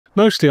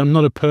Mostly, I'm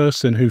not a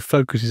person who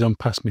focuses on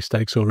past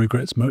mistakes or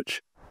regrets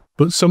much,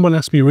 but someone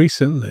asked me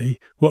recently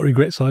what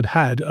regrets I'd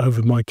had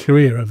over my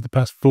career over the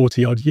past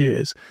 40-odd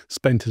years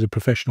spent as a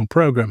professional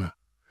programmer,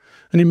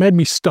 and it made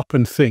me stop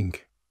and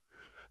think.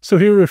 So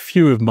here are a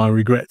few of my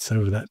regrets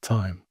over that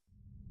time.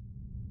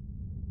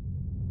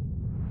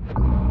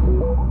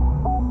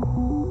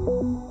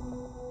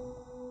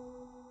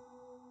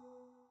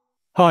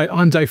 Hi,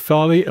 I'm Dave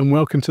Farley and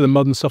welcome to the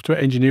Modern Software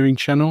Engineering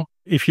channel.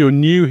 If you're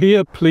new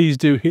here, please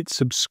do hit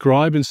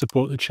subscribe and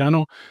support the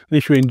channel. And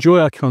if you enjoy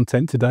our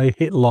content today,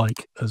 hit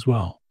like as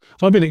well.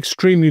 I've been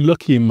extremely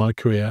lucky in my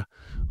career.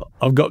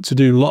 I've got to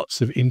do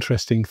lots of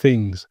interesting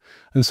things.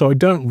 And so I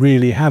don't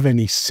really have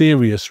any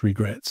serious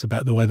regrets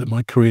about the way that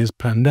my career's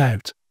panned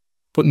out.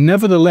 But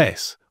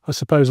nevertheless, I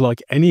suppose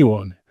like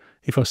anyone,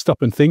 if I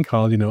stop and think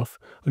hard enough,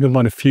 I can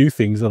find a few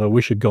things that I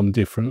wish had gone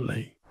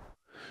differently.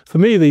 For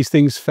me, these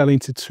things fell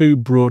into two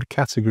broad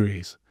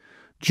categories.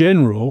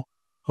 General,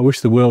 I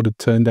wish the world had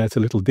turned out a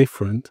little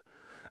different.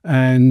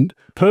 And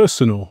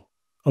personal,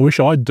 I wish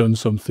I'd done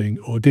something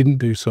or didn't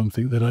do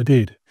something that I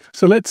did.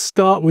 So let's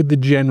start with the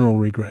general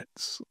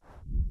regrets.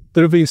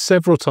 There have been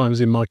several times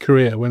in my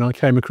career when I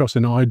came across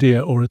an idea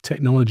or a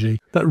technology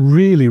that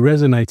really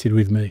resonated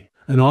with me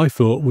and I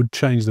thought would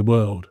change the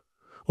world,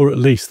 or at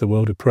least the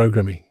world of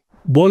programming.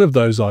 One of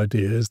those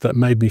ideas that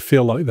made me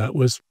feel like that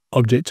was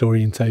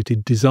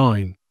object-oriented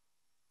design.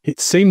 It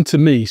seemed to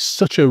me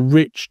such a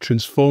rich,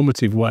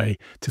 transformative way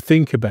to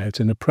think about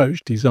and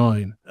approach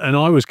design, and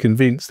I was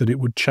convinced that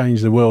it would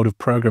change the world of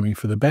programming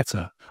for the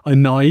better. I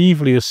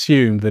naively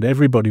assumed that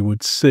everybody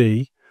would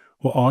see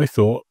what I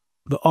thought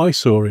that I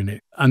saw in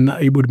it, and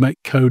that it would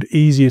make code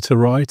easier to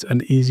write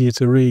and easier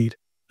to read,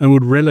 and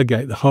would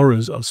relegate the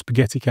horrors of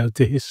spaghetti code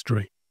to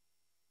history.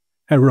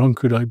 How wrong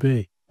could I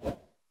be?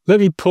 Let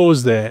me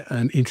pause there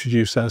and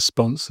introduce our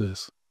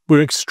sponsors.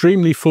 We're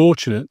extremely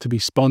fortunate to be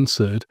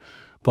sponsored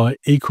by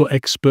Equal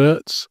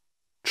Experts,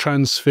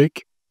 Transfic,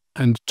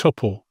 and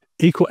Tuple.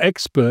 Equal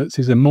Experts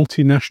is a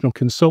multinational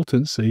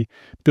consultancy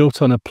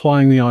built on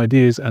applying the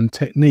ideas and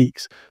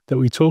techniques that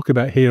we talk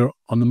about here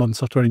on the Modern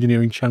Software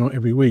Engineering channel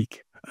every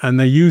week. And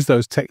they use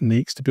those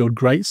techniques to build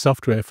great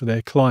software for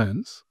their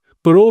clients.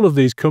 But all of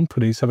these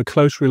companies have a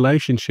close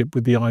relationship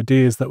with the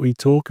ideas that we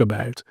talk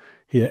about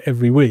here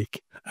every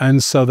week.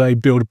 And so they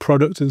build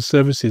products and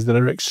services that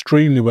are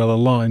extremely well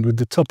aligned with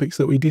the topics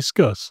that we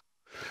discuss.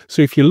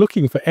 So if you're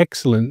looking for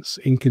excellence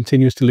in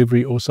continuous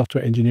delivery or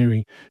software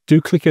engineering,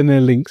 do click on their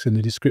links in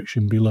the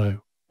description below.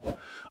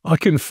 I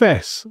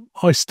confess,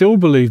 I still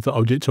believe that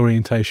object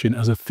orientation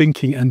as a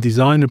thinking and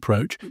design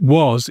approach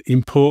was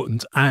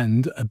important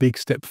and a big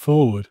step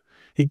forward.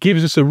 It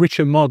gives us a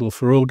richer model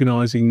for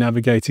organising,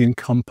 navigating and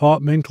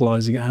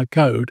compartmentalising our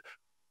code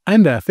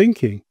and our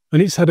thinking.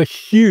 And it's had a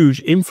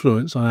huge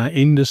influence on our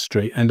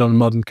industry and on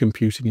modern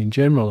computing in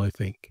general, I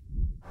think.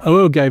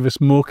 OO gave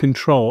us more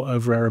control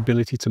over our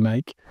ability to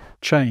make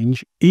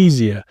change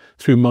easier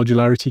through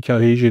modularity,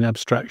 cohesion,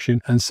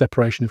 abstraction, and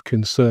separation of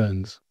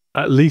concerns.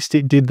 At least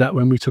it did that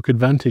when we took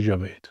advantage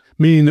of it,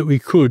 meaning that we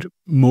could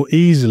more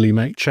easily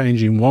make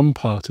change in one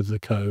part of the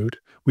code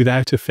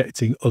without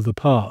affecting other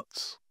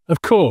parts.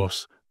 Of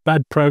course,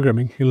 bad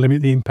programming can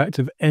limit the impact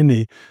of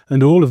any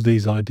and all of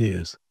these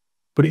ideas,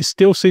 but it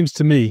still seems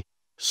to me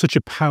such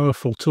a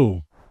powerful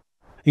tool.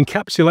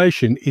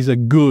 Encapsulation is a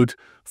good,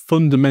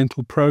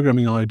 fundamental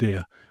programming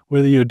idea,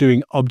 whether you're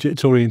doing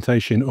object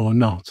orientation or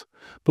not.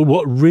 But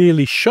what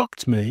really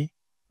shocked me,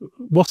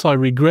 what I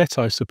regret,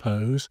 I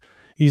suppose,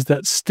 is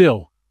that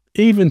still,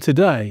 even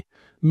today,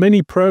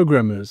 many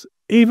programmers,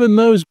 even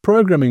those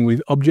programming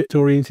with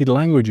object-oriented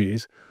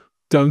languages,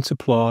 don't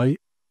apply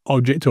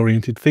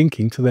object-oriented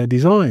thinking to their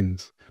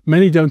designs.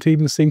 Many don't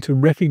even seem to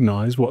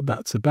recognize what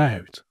that's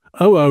about.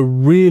 OO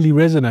really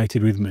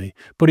resonated with me,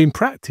 but in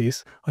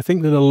practice, I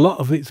think that a lot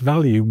of its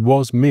value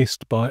was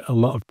missed by a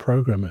lot of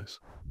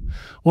programmers.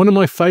 One of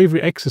my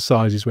favourite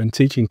exercises when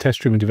teaching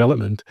test-driven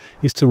development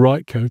is to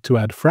write code to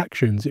add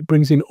fractions. It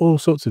brings in all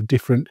sorts of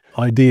different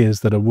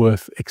ideas that are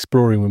worth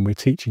exploring when we're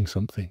teaching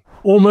something.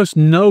 Almost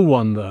no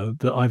one, though,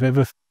 that I've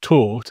ever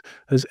taught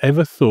has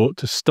ever thought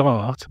to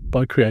start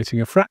by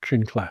creating a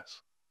fraction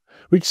class,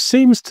 which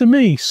seems to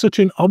me such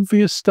an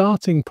obvious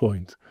starting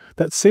point.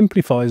 That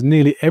simplifies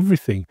nearly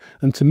everything,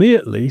 and to me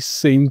at least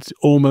seemed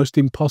almost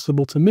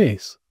impossible to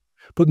miss.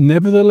 But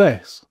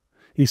nevertheless,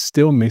 is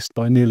still missed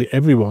by nearly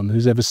everyone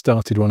who's ever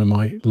started one of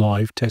my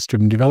live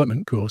test-driven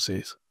development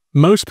courses.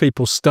 Most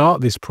people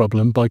start this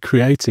problem by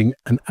creating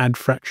an add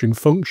fraction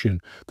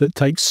function that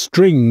takes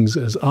strings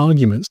as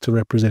arguments to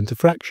represent a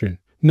fraction.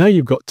 Now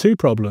you've got two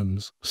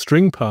problems,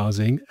 string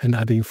parsing and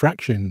adding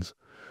fractions.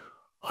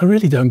 I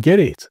really don't get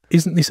it.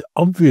 Isn't this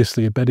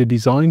obviously a better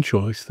design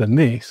choice than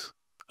this?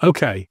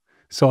 Okay,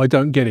 so I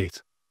don't get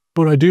it,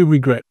 but I do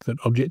regret that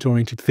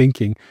object-oriented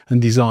thinking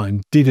and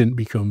design didn't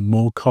become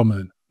more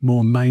common,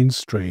 more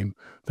mainstream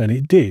than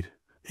it did,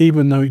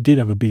 even though it did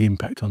have a big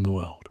impact on the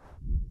world.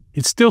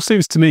 It still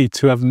seems to me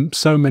to have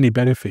so many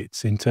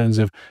benefits in terms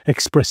of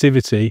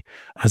expressivity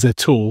as a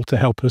tool to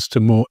help us to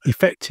more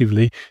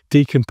effectively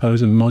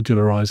decompose and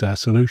modularize our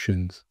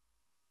solutions.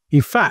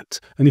 In fact,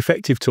 an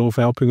effective tool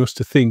for helping us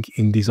to think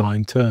in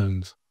design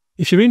terms.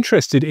 If you're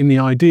interested in the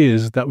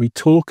ideas that we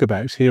talk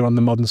about here on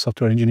the Modern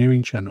Software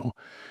Engineering channel,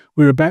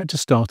 we're about to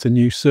start a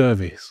new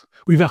service.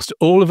 We've asked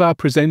all of our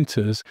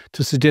presenters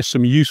to suggest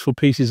some useful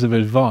pieces of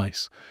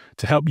advice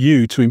to help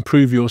you to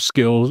improve your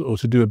skills or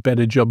to do a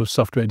better job of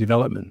software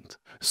development.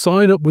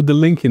 Sign up with the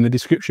link in the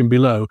description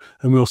below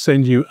and we'll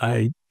send you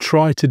a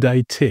try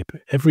today tip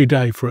every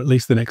day for at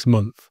least the next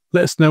month.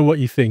 Let us know what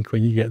you think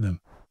when you get them.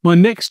 My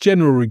next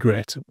general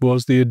regret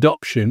was the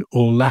adoption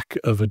or lack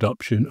of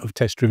adoption of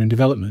test-driven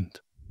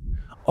development.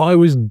 I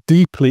was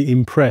deeply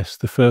impressed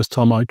the first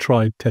time I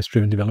tried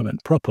test-driven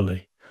development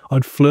properly.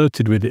 I'd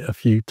flirted with it a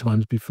few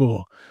times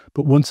before,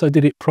 but once I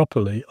did it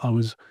properly, I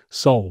was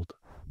sold.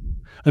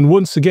 And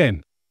once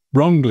again,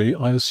 wrongly,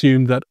 I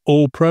assumed that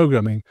all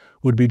programming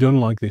would be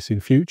done like this in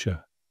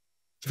future.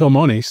 If I'm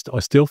honest, I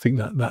still think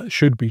that that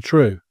should be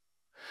true.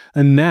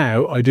 And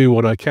now I do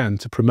what I can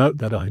to promote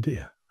that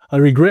idea. I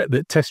regret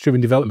that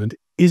test-driven development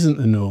isn't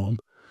the norm,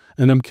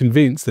 and I'm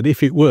convinced that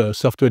if it were,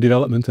 software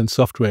development and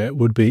software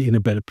would be in a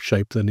better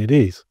shape than it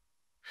is.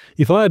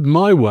 If I had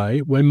my way,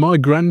 when my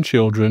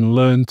grandchildren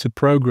learned to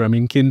program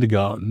in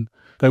kindergarten,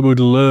 they would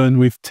learn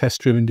with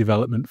test-driven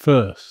development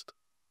first.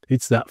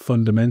 It's that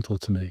fundamental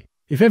to me.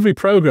 If every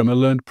programmer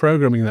learned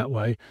programming that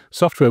way,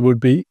 software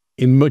would be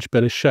in much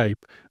better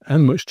shape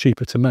and much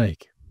cheaper to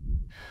make.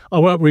 I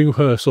won't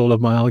rehearse all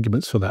of my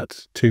arguments for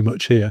that too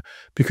much here,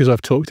 because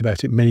I've talked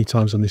about it many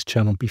times on this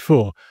channel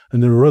before,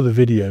 and there are other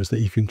videos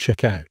that you can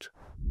check out.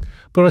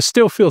 But I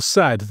still feel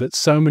sad that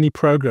so many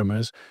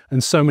programmers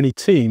and so many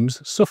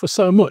teams suffer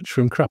so much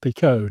from crappy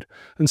code,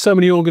 and so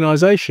many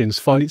organizations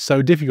find it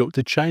so difficult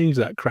to change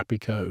that crappy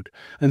code,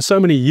 and so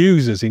many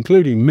users,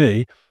 including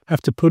me,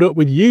 have to put up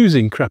with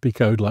using crappy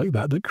code like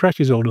that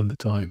crashes all of the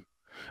time,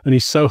 and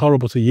is so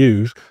horrible to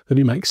use that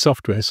it makes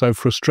software so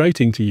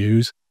frustrating to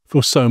use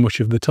for so much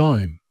of the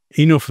time.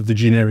 Enough of the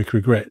generic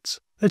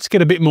regrets. Let's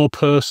get a bit more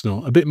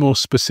personal, a bit more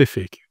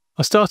specific.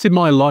 I started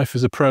my life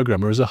as a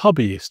programmer as a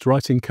hobbyist,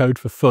 writing code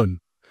for fun,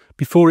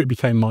 before it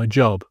became my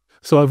job.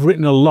 So I've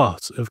written a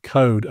lot of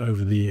code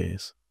over the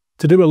years,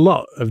 to do a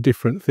lot of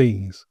different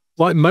things.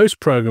 Like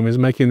most programmers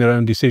making their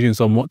own decisions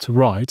on what to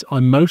write, I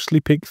mostly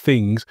picked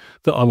things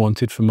that I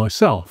wanted for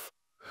myself,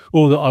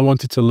 or that I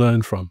wanted to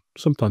learn from,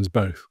 sometimes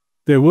both.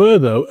 There were,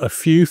 though, a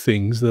few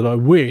things that I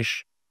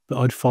wish that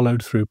I'd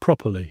followed through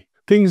properly.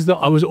 Things that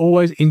I was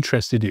always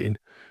interested in,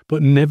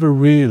 but never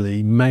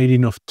really made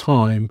enough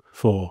time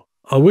for.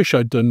 I wish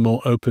I'd done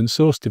more open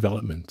source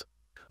development.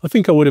 I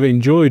think I would have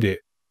enjoyed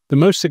it. The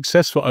most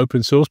successful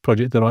open source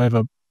project that I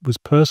ever was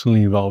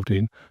personally involved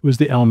in was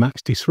the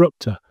LMAX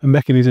disruptor, a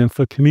mechanism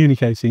for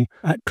communicating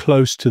at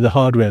close to the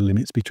hardware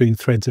limits between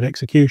threads of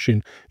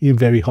execution in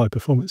very high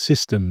performance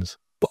systems.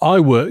 But I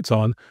worked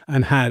on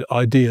and had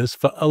ideas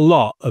for a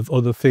lot of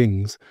other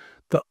things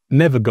that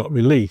never got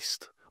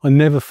released. I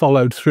never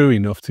followed through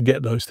enough to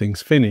get those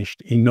things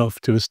finished, enough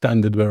to a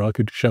standard where I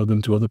could show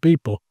them to other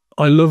people.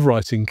 I love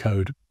writing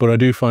code, but I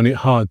do find it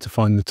hard to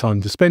find the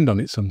time to spend on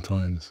it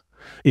sometimes.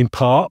 In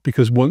part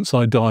because once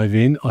I dive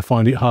in, I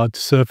find it hard to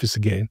surface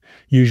again,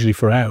 usually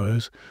for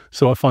hours,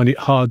 so I find it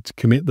hard to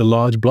commit the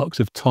large blocks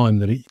of time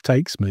that it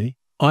takes me.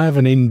 I have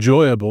an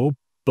enjoyable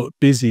but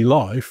busy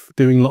life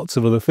doing lots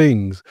of other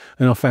things,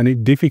 and I found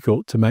it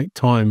difficult to make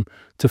time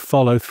to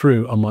follow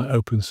through on my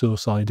open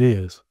source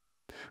ideas,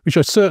 which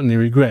I certainly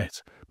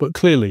regret, but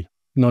clearly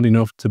not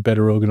enough to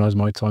better organise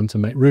my time to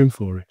make room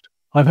for it.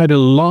 I've had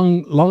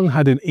long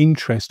had an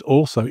interest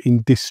also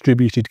in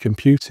distributed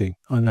computing.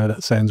 I know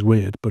that sounds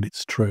weird, but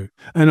it's true.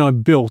 And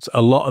I've built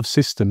a lot of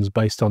systems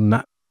based on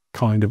that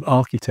kind of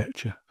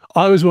architecture.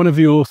 I was one of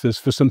the authors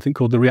for something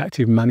called the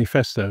Reactive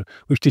Manifesto,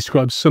 which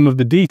describes some of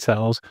the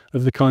details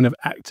of the kind of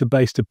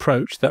actor-based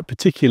approach that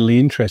particularly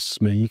interests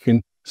me. You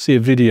can see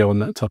a video on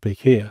that topic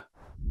here.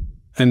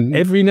 And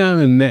every now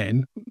and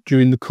then,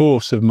 during the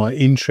course of my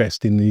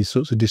interest in these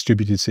sorts of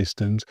distributed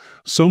systems,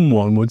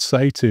 someone would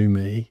say to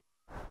me,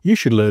 "You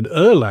should learn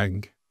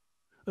Erlang."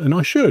 And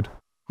I should.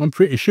 I'm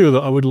pretty sure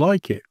that I would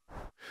like it.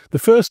 The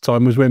first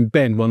time was when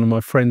Ben, one of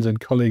my friends and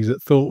colleagues at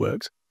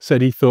ThoughtWorks,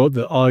 said he thought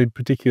that I'd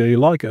particularly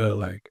like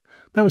Erlang.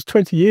 That was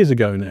 20 years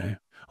ago now.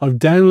 I've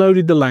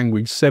downloaded the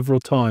language several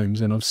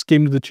times and I've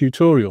skimmed the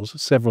tutorials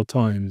several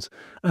times.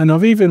 And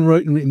I've even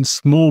written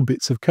small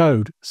bits of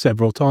code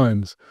several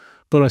times.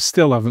 But I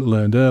still haven't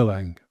learned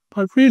Erlang.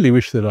 I really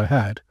wish that I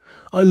had.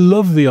 I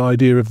love the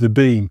idea of the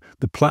beam,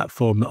 the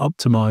platform that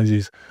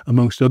optimizes,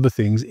 amongst other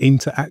things,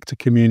 inter-actor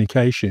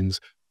communications,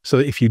 so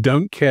that if you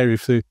don't care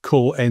if the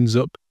call ends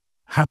up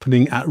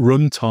happening at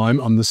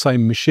runtime on the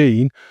same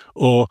machine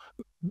or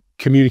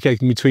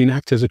communicating between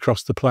actors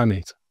across the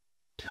planet.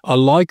 I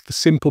like the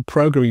simple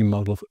programming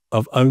model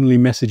of only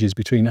messages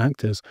between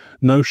actors,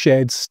 no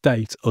shared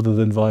state other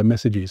than via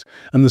messages,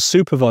 and the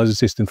supervisor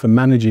system for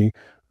managing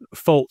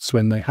faults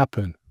when they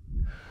happen.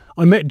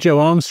 I met Joe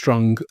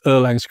Armstrong,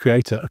 Erlang's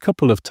creator, a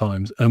couple of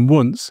times, and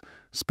once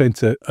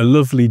spent a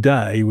lovely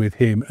day with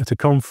him at a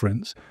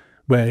conference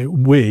where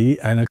we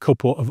and a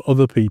couple of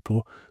other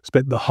people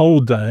spent the whole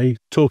day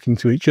talking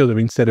to each other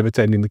instead of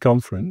attending the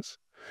conference.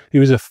 He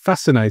was a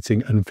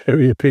fascinating and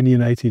very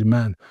opinionated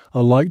man.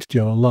 I liked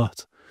Joe a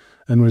lot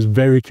and was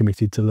very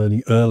committed to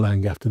learning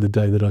Erlang after the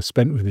day that I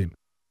spent with him.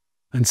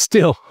 And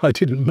still, I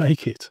didn't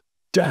make it.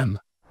 Damn.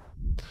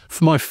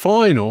 For my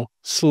final,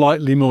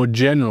 slightly more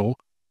general,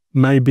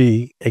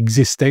 maybe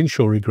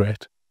existential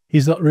regret,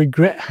 is that I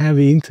regret how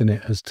the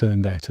internet has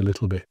turned out a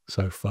little bit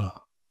so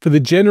far. For the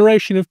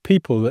generation of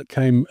people that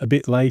came a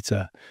bit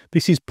later,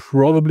 this is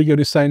probably going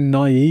to sound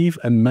naive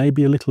and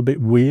maybe a little bit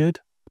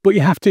weird, but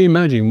you have to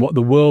imagine what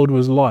the world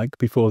was like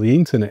before the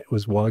internet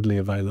was widely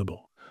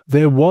available.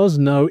 There was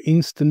no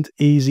instant,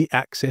 easy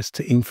access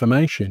to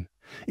information.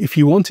 If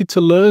you wanted to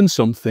learn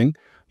something,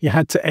 you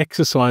had to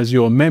exercise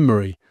your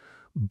memory,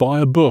 buy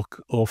a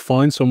book, or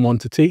find someone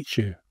to teach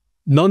you.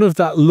 None of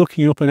that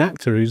looking up an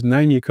actor whose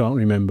name you can't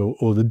remember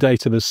or the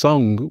date of a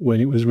song when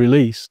it was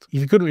released.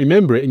 If you couldn't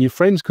remember it and your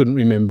friends couldn't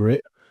remember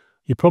it,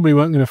 you probably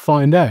weren't going to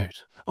find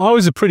out. I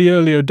was a pretty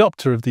early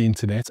adopter of the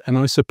internet, and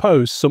I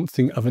suppose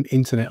something of an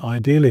internet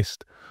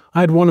idealist.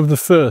 I had one of the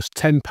first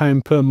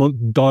 £10 per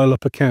month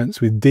dial-up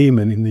accounts with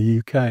Demon in the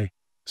UK.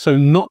 So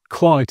not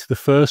quite the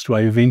first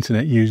wave of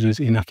internet users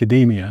in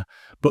academia,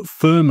 but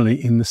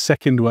firmly in the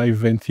second wave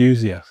of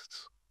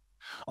enthusiasts.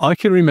 I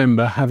can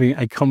remember having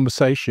a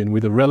conversation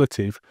with a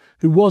relative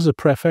who was a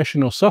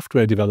professional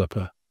software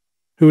developer,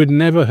 who had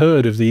never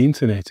heard of the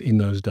internet in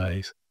those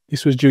days.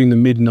 This was during the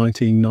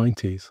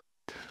mid-1990s.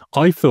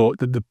 I thought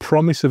that the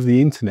promise of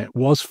the internet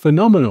was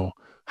phenomenal.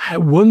 How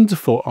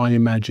wonderful, I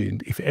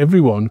imagined, if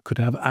everyone could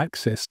have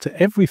access to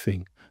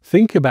everything.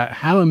 Think about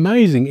how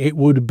amazing it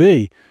would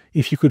be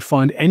if you could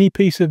find any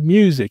piece of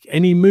music,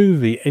 any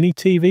movie, any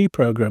TV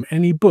program,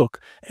 any book,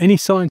 any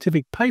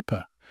scientific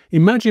paper.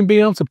 Imagine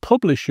being able to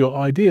publish your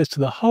ideas to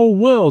the whole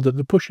world at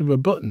the push of a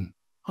button.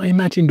 I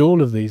imagined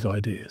all of these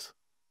ideas.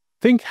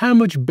 Think how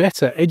much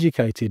better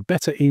educated,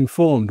 better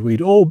informed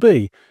we'd all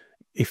be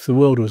if the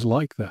world was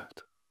like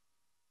that.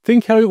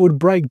 Think how it would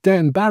break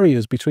down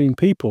barriers between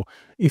people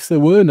if there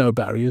were no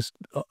barriers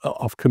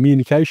of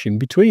communication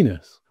between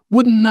us.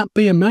 Wouldn't that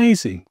be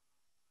amazing?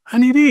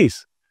 And it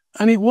is,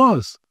 and it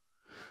was.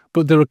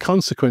 But there are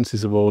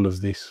consequences of all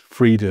of this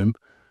freedom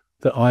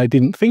that I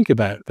didn't think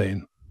about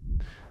then.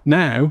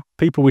 Now,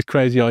 people with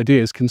crazy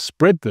ideas can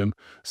spread them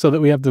so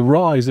that we have the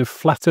rise of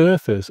flat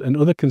earthers and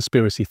other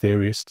conspiracy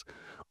theorists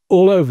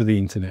all over the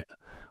internet.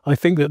 I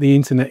think that the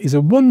internet is a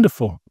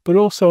wonderful, but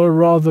also a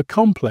rather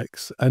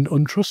complex and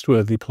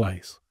untrustworthy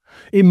place.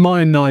 In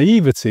my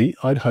naivety,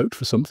 I'd hoped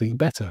for something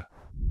better.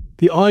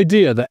 The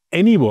idea that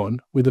anyone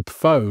with a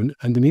phone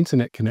and an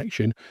internet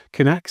connection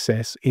can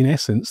access, in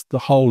essence, the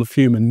whole of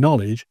human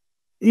knowledge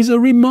is a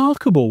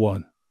remarkable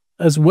one.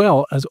 As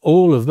well as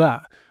all of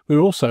that, we're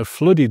also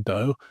flooded,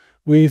 though,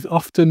 with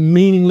often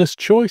meaningless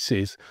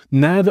choices.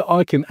 Now that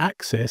I can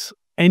access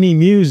any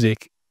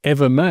music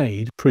ever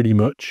made, pretty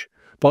much,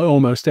 by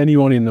almost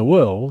anyone in the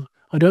world,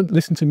 I don't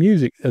listen to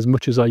music as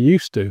much as I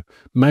used to.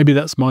 Maybe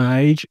that's my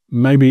age,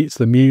 maybe it's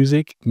the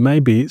music,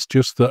 maybe it's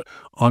just that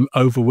I'm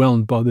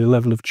overwhelmed by the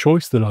level of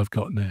choice that I've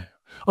got now.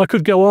 I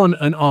could go on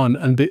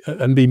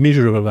and be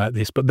miserable about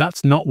this, but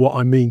that's not what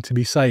I mean to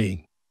be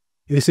saying.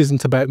 This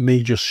isn't about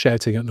me just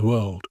shouting at the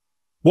world.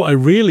 What I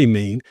really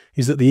mean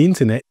is that the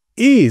internet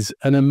is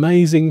an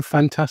amazing,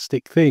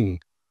 fantastic thing.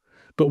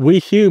 But we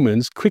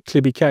humans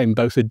quickly became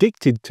both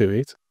addicted to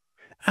it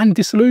and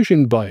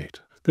disillusioned by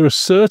it. There are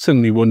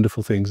certainly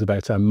wonderful things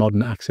about our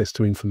modern access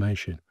to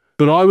information.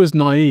 But I was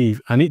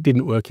naive and it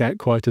didn't work out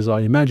quite as I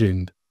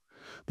imagined.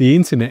 The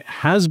internet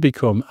has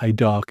become a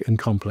dark and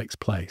complex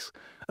place,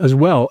 as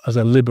well as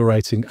a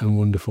liberating and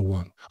wonderful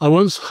one. I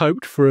once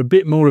hoped for a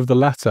bit more of the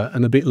latter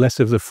and a bit less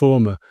of the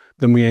former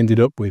than we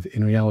ended up with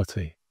in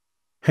reality.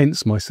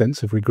 Hence my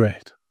sense of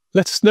regret.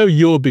 Let us know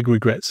your big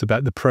regrets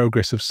about the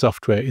progress of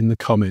software in the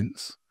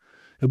comments.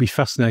 It'll be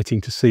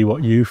fascinating to see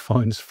what you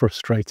find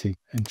frustrating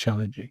and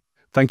challenging.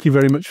 Thank you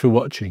very much for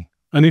watching.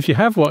 And if you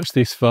have watched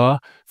this far,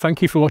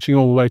 thank you for watching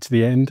all the way to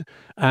the end.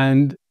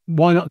 And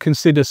why not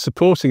consider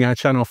supporting our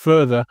channel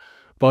further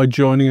by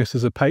joining us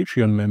as a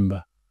Patreon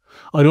member?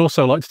 I'd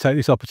also like to take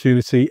this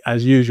opportunity,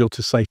 as usual,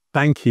 to say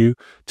thank you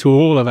to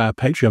all of our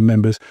Patreon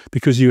members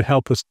because you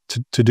help us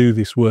to do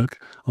this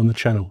work on the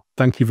channel.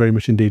 Thank you very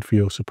much indeed for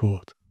your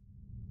support.